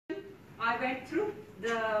I went through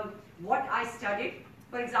what I studied.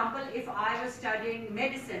 For example, if I was studying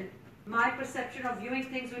medicine, my perception of viewing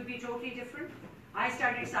things would be totally different. I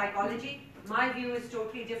studied psychology, my view is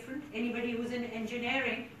totally different. Anybody who's in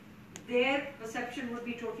engineering, their perception would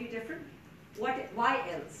be totally different. Why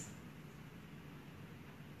else?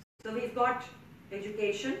 So we've got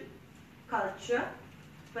education, culture,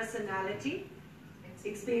 personality,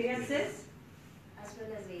 experiences. As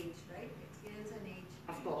well as age, right? Experience and age.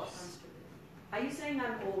 Of course. Are you saying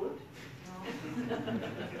I'm old?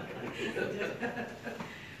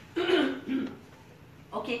 No.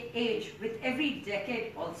 Okay, age. With every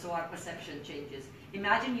decade also our perception changes.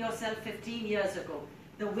 Imagine yourself 15 years ago.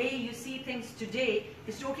 The way you see things today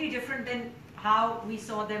is totally different than how we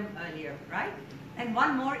saw them earlier, right? And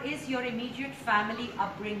one more is your immediate family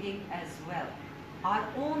upbringing as well. Our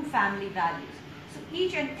own family values. So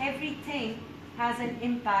each and everything has an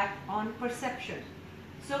impact on perception.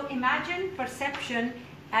 So imagine perception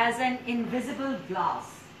as an invisible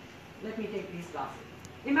glass. Let me take these glasses.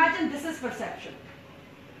 Imagine this is perception.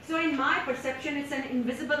 So in my perception, it's an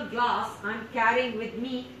invisible glass I'm carrying with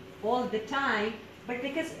me all the time, but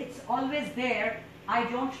because it's always there, I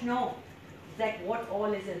don't know that what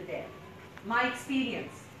all is in there. My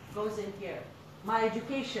experience goes in here. My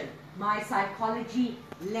education, my psychology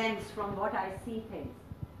lens from what I see things.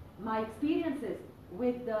 My experiences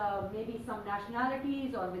with maybe some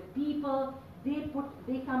nationalities or with people,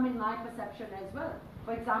 they come in my perception as well.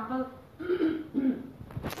 For example,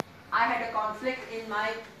 I had a conflict in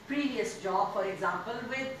my previous job, for example,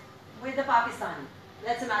 with a Pakistani.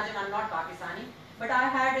 Let's imagine I'm not Pakistani, but I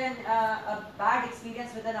had a bad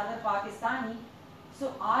experience with another Pakistani. So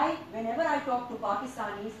whenever I talk to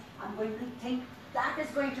Pakistanis, I'm going to think that is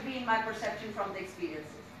going to be in my perception from the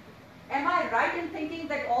experiences. Am I right in thinking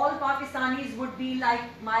that all Pakistanis would be like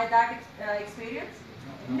that experience?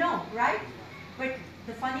 No, right? But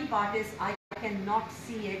the funny part is I cannot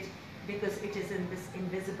see it because it is in this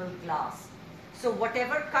invisible glass. So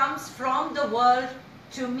whatever comes from the world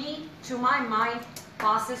to me, to my mind,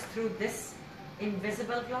 passes through this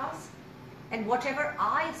invisible glass. And whatever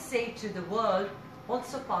I say to the world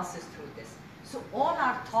also passes through this. So all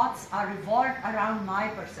our thoughts are revolved around my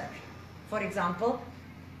perception. For example,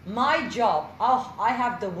 my job, I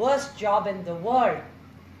have the worst job in the world,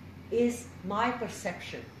 is my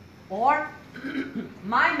perception. Or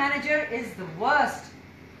my manager is the worst,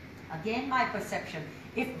 again my perception.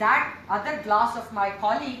 If that other glass of my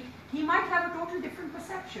colleague, he might have a total different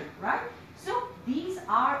perception, right? So these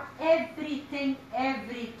are everything,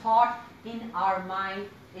 every thought in our mind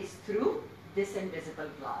is through this invisible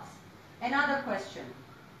glass. Another question.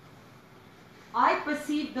 I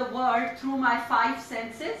perceive the world through my 5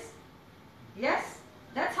 senses. Yes,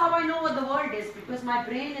 that's how I know what the world is, because my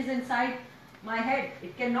brain is inside my head.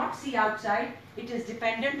 It cannot see outside. It is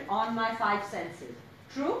dependent on my 5 senses.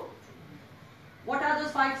 True? What are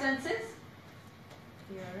those 5 senses?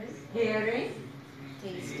 Hearing,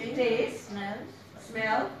 Tasting, taste,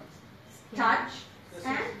 smell, touch,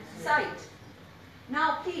 and sight.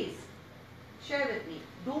 Now please, share with me.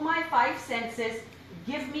 Do my 5 senses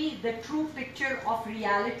give me the true picture of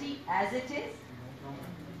reality as it is?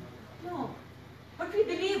 No. But we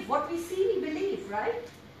believe, what we see, we believe, right?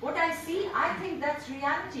 What I see, I think that's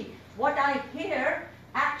reality. What I hear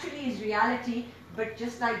actually is reality, but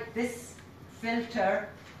just like this filter,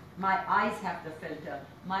 my eyes have the filter,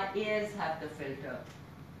 my ears have the filter.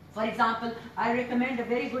 For example, I recommend a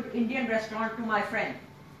very good Indian restaurant to my friend,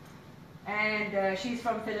 and she's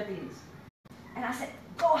from Philippines. And I said,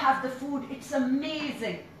 go have the food, it's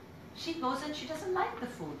amazing. She goes and she doesn't like the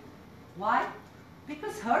food. Why?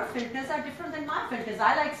 Because her filters are different than my filters.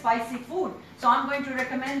 I like spicy food, so I'm going to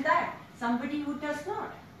recommend that. Somebody who does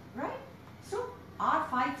not, right? So our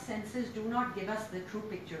 5 senses do not give us the true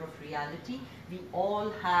picture of reality. We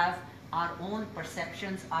all have our own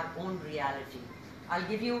perceptions, our own reality. I'll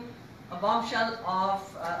give you a bombshell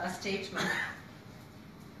of a statement.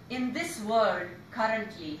 In this world,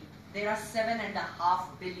 currently, there are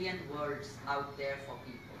 7.5 billion words out there for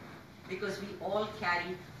people, because we all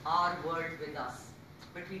carry our world with us,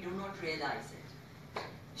 but we do not realize it.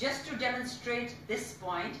 Just to demonstrate this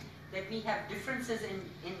point, that we have differences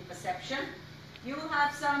in perception, you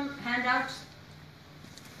have some handouts,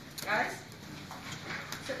 guys.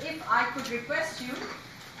 So if I could request you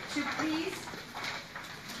to please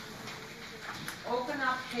open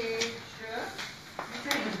up page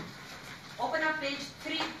 3. Open up page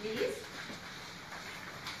 3, please.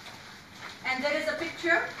 And there is a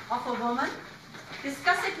picture of a woman.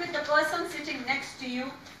 Discuss it with the person sitting next to you.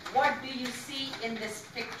 What do you see in this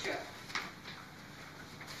picture?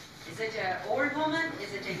 Is it an old woman?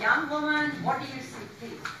 Is it a young woman? What do you see,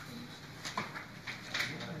 please?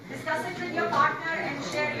 Discuss it with your partner and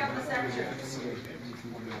share your perceptions.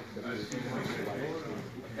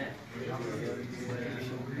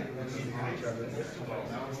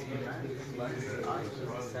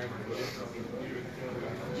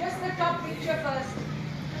 Just the top picture first.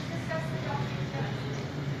 Let's discuss the top picture.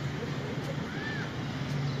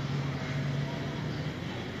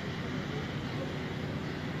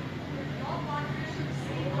 Your partner should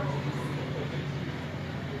see what you see.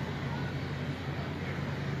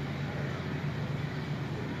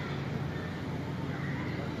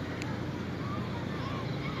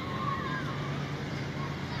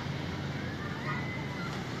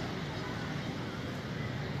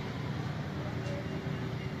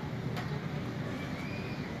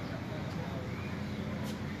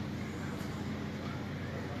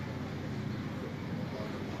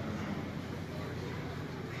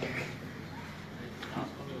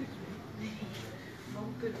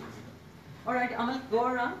 All right, Amal, go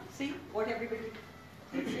around, see what everybody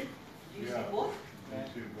thinks. Do you see both?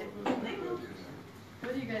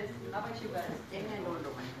 What do you guys, how about you guys? Young and old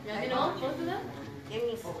woman. Young and old, both of them? Young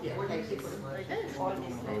is here, like this. Like this? All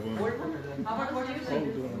this like Old woman? How about what do you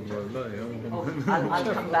think? Oh,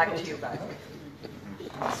 I'll come back to you guys.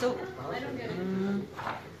 So, I don't get it.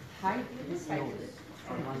 hide this nose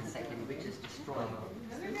for 1 second, which is destroying.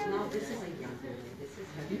 So now this is a young woman, this is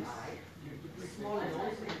her eye, small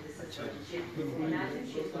nose, and this is her chin. Imagine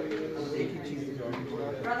she's going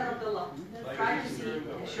Brother Abdullah, try to see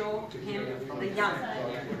and show him the young.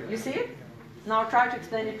 You see it? Now try to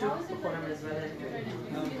explain it to him as well as to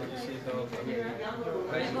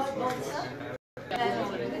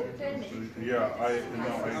Yeah, I didn't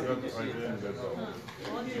get that.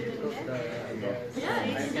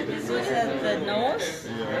 Yeah, this was at the nose.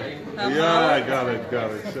 Yeah, I got it,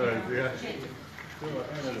 Sorry, yeah.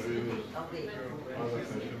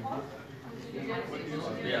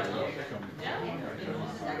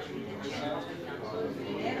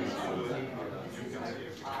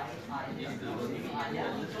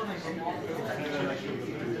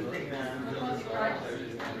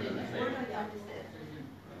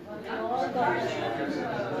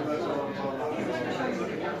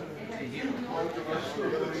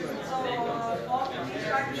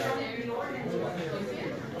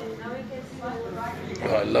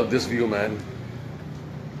 Oh, I love this view, man.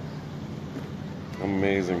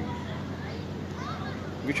 Amazing.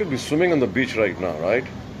 We should be swimming on the beach right now, right?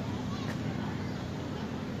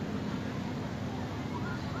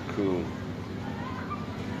 Cool.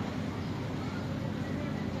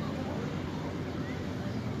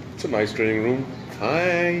 It's a nice training room.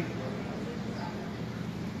 Hi.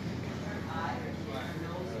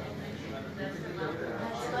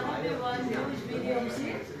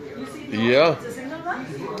 Yeah.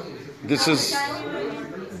 This is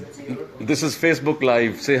Facebook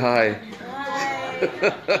Live. Say hi.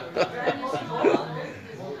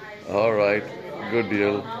 All right. Good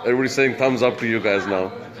deal. Everybody's saying thumbs up to you guys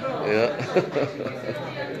now. Yeah.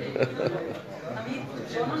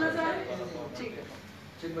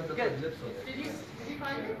 Good. Did you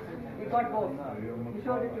find it? We got both. You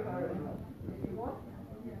showed it to her.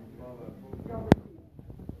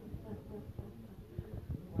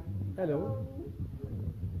 Hello.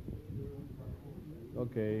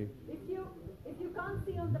 Okay. If you can't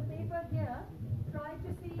see on the paper here, try to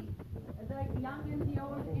see the young and the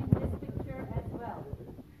old in this picture as well.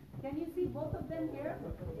 Can you see both of them here?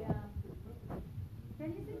 Yeah.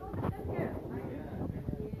 Can you see both of them here?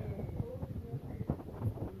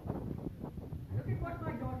 Look at what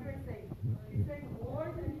my daughter is saying. She's saying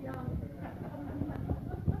old and young.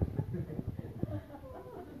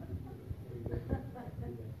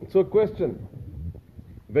 So, question.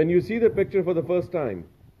 When you see the picture for the first time,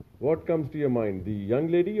 what comes to your mind? The young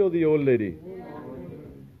lady or the old lady?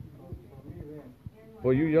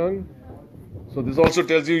 For you, young? So this also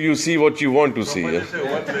tells you see what you want to see. Somebody Yeah? say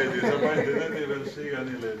what lady? Somebody didn't even see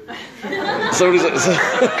any lady. Somebody say,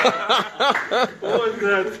 Who is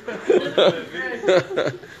that?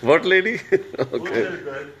 what lady? Who Okay. is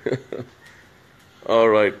that? All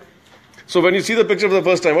right. So when you see the picture for the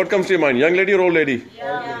first time, what comes to your mind? Young lady or old lady?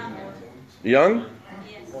 Young?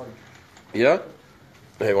 Yeah?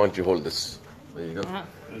 Hey, why don't you hold this? There you go.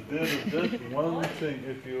 There's just one thing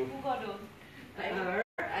if you... Her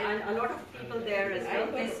and a lot of people there as well.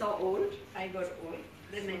 They saw old. I got old.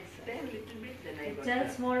 Then I explained a little bit, then I got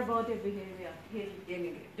Tells more about your behavior.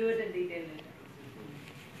 young. Do it in detail.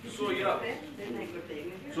 So yeah. Then I got the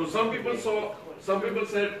young. So some people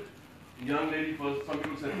said young lady first, some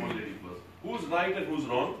people said old lady first. Who's right and who's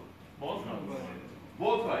wrong?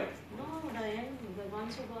 Both right. No, the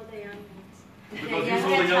ones who got the young ones. Because They're you saw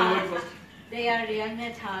young the at young heart. one first. They are young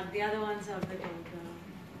at heart. The other ones are a bit older.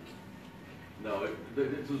 No,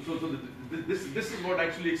 this is what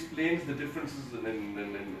actually explains the differences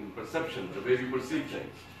in perception, the way we perceive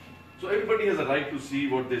things. So everybody has a right to see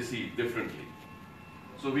what they see differently.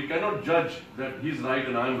 So we cannot judge that he's right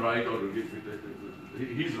and I'm right, or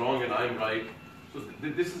he's wrong and I'm right. So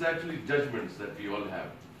this is actually judgments that we all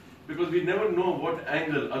have. Because we never know what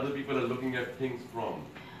angle other people are looking at things from.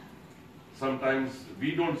 Sometimes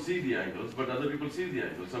we don't see the angles, but other people see the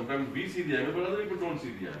angles. Sometimes we see the angle, but other people don't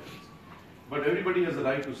see the angles. But everybody has a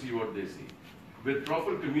right to see what they see. With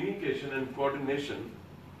proper communication and coordination,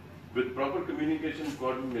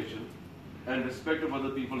 and respect of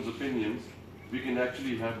other people's opinions, we can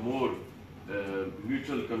actually have more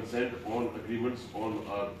mutual consent on agreements on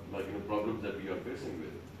our problems that we are facing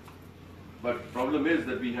with. But problem is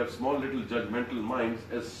that we have small little judgmental minds.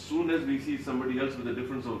 As soon as we see somebody else with a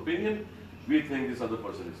difference of opinion, we think this other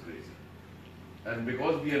person is crazy. And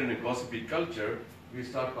because we are in a gossipy culture, we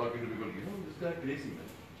start talking to people, this guy crazy, man.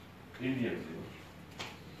 Indians,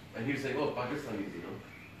 And he's saying, oh, Pakistanis,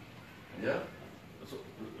 Yeah? So,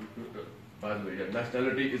 by the way,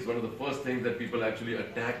 nationality is one of the first things that people actually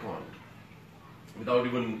attack on without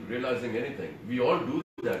even realizing anything. We all do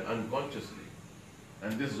that unconsciously.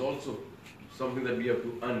 And this is also something that we have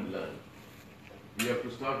to unlearn. We have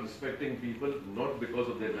to start respecting people not because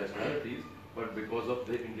of their nationalities, but because of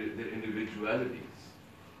their individualities.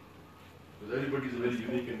 Because everybody is a very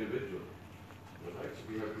unique individual. Right?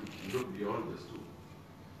 So we have to look beyond this too.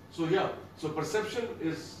 So yeah, so perception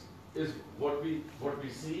is what we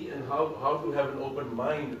see and how to have an open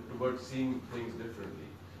mind towards seeing things differently.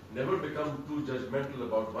 Never become too judgmental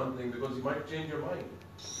about one thing because you might change your mind.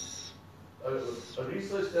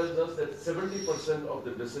 Research tells us that 70% of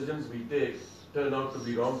the decisions we take turn out to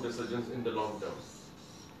be wrong decisions in the long term.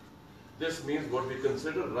 This means what we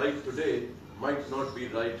consider right today might not be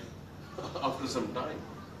right after some time.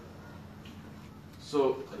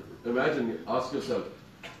 So imagine, ask yourself,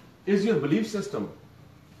 is your belief system,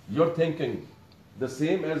 your thinking, the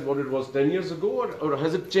same as what it was 10 years ago, or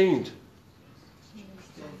has it changed?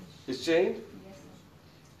 It's changed?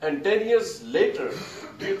 And 10 years later,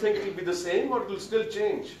 do you think it will be the same or it will still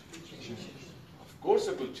change? Of course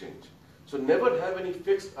it will change. So never have any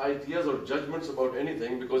fixed ideas or judgments about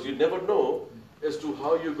anything because you never know as to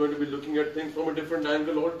how you're going to be looking at things from a different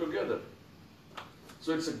angle altogether.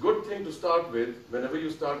 So it's a good thing to start with. Whenever you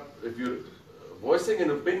start, if you're voicing an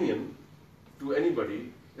opinion to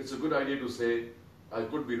anybody, it's a good idea to say, I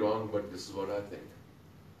could be wrong, but this is what I think.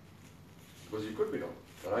 Because you could be wrong.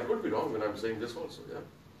 And I could be wrong when I'm saying this also,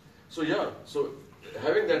 So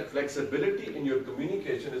having that flexibility in your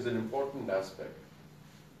communication is an important aspect.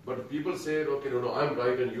 But if people say, okay, no, I'm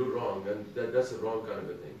right and you're wrong, and that's a wrong kind of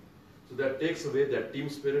a thing. So that takes away that team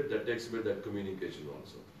spirit, that takes away that communication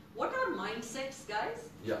also. What are mindsets, guys?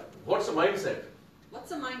 Yeah. What's a mindset?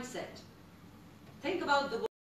 What's a mindset? Think about the